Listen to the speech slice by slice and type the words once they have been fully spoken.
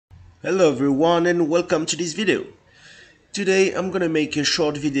Hello everyone and welcome to this video. Today I'm gonna make a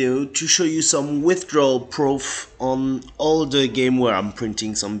short video to show you some withdrawal proof on all the game where I'm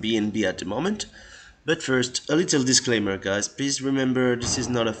printing some BNB at the moment. But first, a little disclaimer guys, please remember this is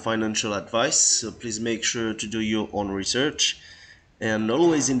not a financial advice, so please make sure to do your own research and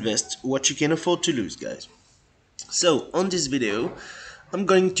always invest what you can afford to lose guys. So on this video I'm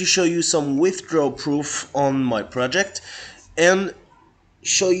going to show you some withdrawal proof on my project and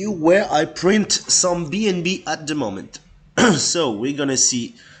show you where I print some BNB at the moment. So we're gonna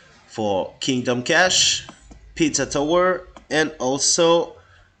see for Kingdom Cash, Pizza Tower, and also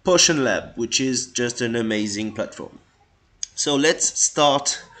Potion Lab, which is just an amazing platform. So let's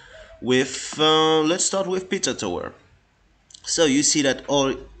start with Pizza Tower. So you see that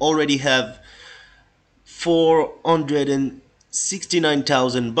I already have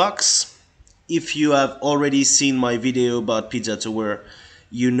 469,000 bucks. If you have already seen my video about Pizza Tower,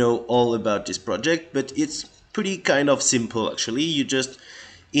 you know all about this project, but it's pretty kind of simple actually. You just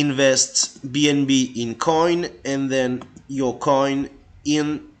invest BNB in coin and then your coin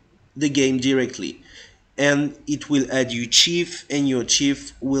in the game directly, and it will add you chief, and your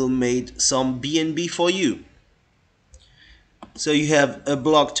chief will make some BNB for you. So you have a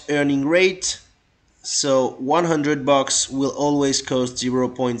blocked earning rate. So 100 bucks will always cost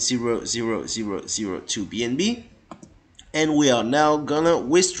 0.00002 BNB, and we are now gonna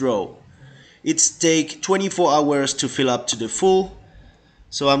withdraw. It's take 24 hours to fill up to the full,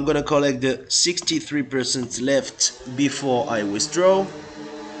 so I'm gonna collect the 63% left before I withdraw.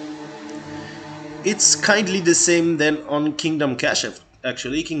 It's kindly the same than on Kingdom Cash.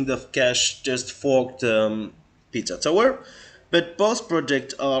 Actually, Kingdom Cash just forked Pizza Tower, but both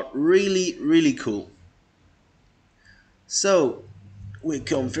projects are really cool. So we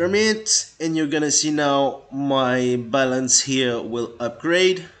confirm it, and you're gonna see now my balance here will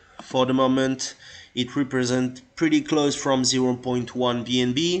upgrade. For the moment it represents pretty close from 0.1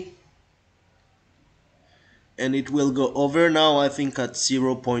 BNB, and it will go over now I think at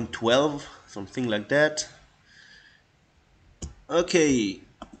 0.12, something like that. Okay,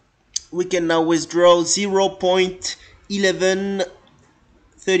 we can now withdraw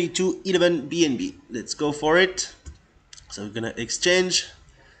 0.113211 BNB. Let's go for it. So we're gonna exchange,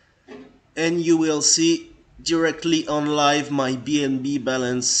 and you will see directly on live my BNB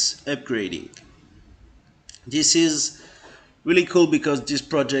balance upgrading. This is really cool because this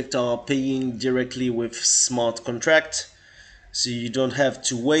project are paying directly with smart contract, so you don't have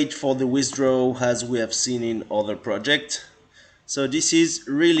to wait for the withdrawal as we have seen in other projects. So this is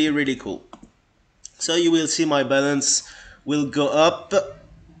really cool. So you will see my balance will go up.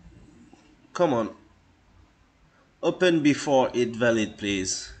 Come on, open before it valid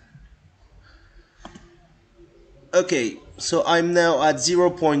please. Okay, so I'm now at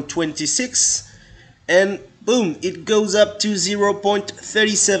 0.26, and boom, it goes up to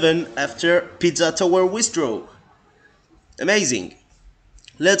 0.37 after Pizza Tower withdraw. Amazing.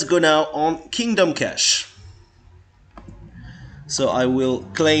 Let's go now on Kingdom Cash. So I will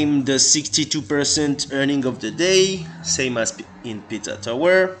claim the 62% earning of the day, same as in Pizza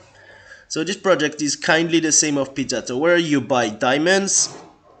Tower. So this project is kindly the same of Pizza Tower. You buy diamonds,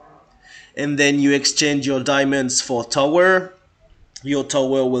 and then you exchange your diamonds for tower. Your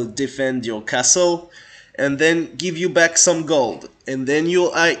tower will defend your castle and then give you back some gold, and then you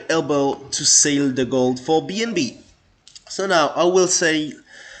are able to sell the gold for BNB. So now I will sell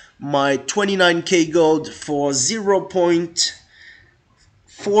my 29k gold for 0.14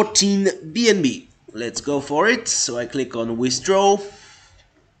 BNB. Let's go for it. So I click on withdraw,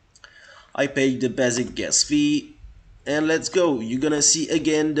 I pay the basic gas fee, and let's go. You're gonna see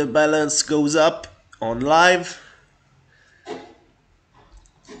again the balance goes up on live.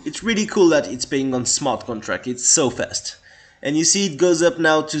 It's really cool that it's paying on smart contract. It's so fast, and you see it goes up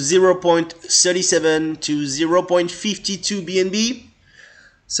now to 0.37 to 0.52 BNB.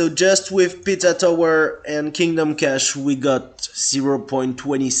 So just with Pizza Tower and Kingdom Cash we got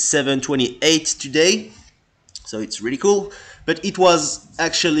 0.2728 today, so it's really cool. But it was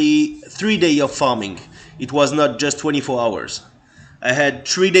actually 3 days of farming. It was not just 24 hours. I had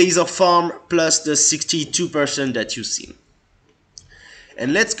 3 days of farm plus the 62% that you've seen.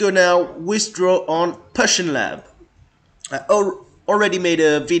 And let's go now withdraw on Potion Lab. I already made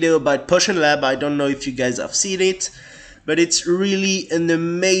a video about Potion Lab. I don't know if you guys have seen it, but it's really an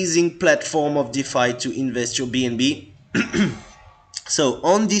amazing platform of DeFi to invest your BNB. So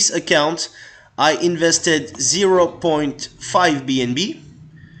on this account I invested 0.5 BNB.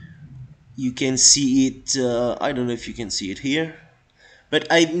 You can see it, I don't know if you can see it here, but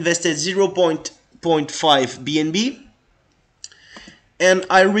I invested 0.5 BNB, and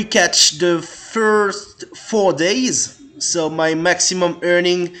I recatch the first 4 days. So my maximum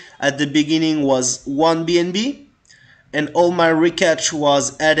earning at the beginning was 1 BNB, and all my recatch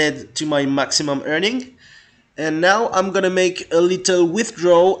was added to my maximum earning. And now I'm gonna make a little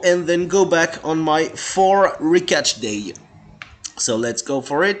withdrawal and then go back on my 4 recatch day. So let's go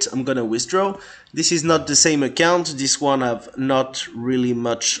for it. I'm gonna withdraw. This is not the same account. This one have not really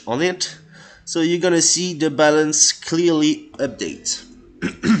much on it. So you're gonna see the balance clearly update.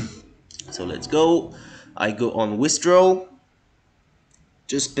 So let's go. I go on withdraw.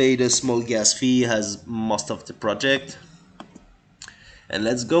 Just pay the small gas fee as most of the project. And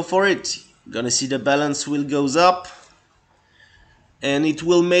let's go for it. You're gonna see the balance will goes up. And it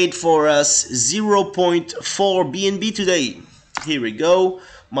will made for us 0.4 BNB today. Here we go.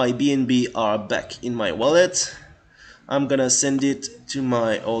 My BNB are back in my wallet. I'm gonna send it to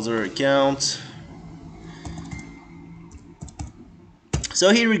my other account.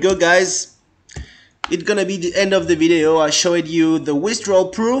 So here we go, guys. It's gonna be the end of the video. I showed you the withdrawal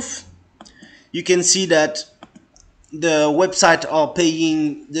proof. You can see that the website are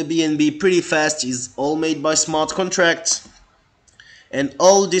paying the BNB pretty fast. It's all made by smart contracts. And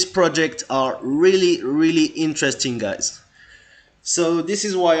all these projects are really interesting, guys. So this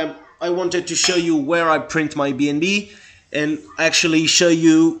is why I wanted to show you where I print my BNB and actually show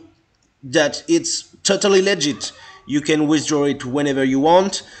you that it's totally legit. You can withdraw it whenever you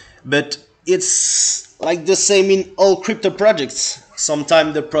want, but it's like the same in all crypto projects.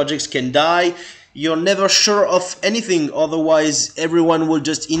 Sometimes the projects can die. You're never sure of anything, otherwise everyone will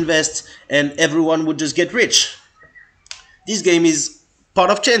just invest and everyone would just get rich. This game is part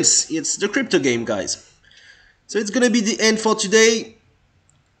of chance. It's the crypto game, guys. So it's gonna be the end for today.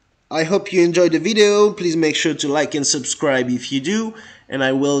 I hope you enjoyed the video. Please make sure to like and subscribe if you do, and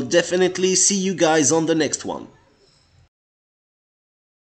I will definitely see you guys on the next one.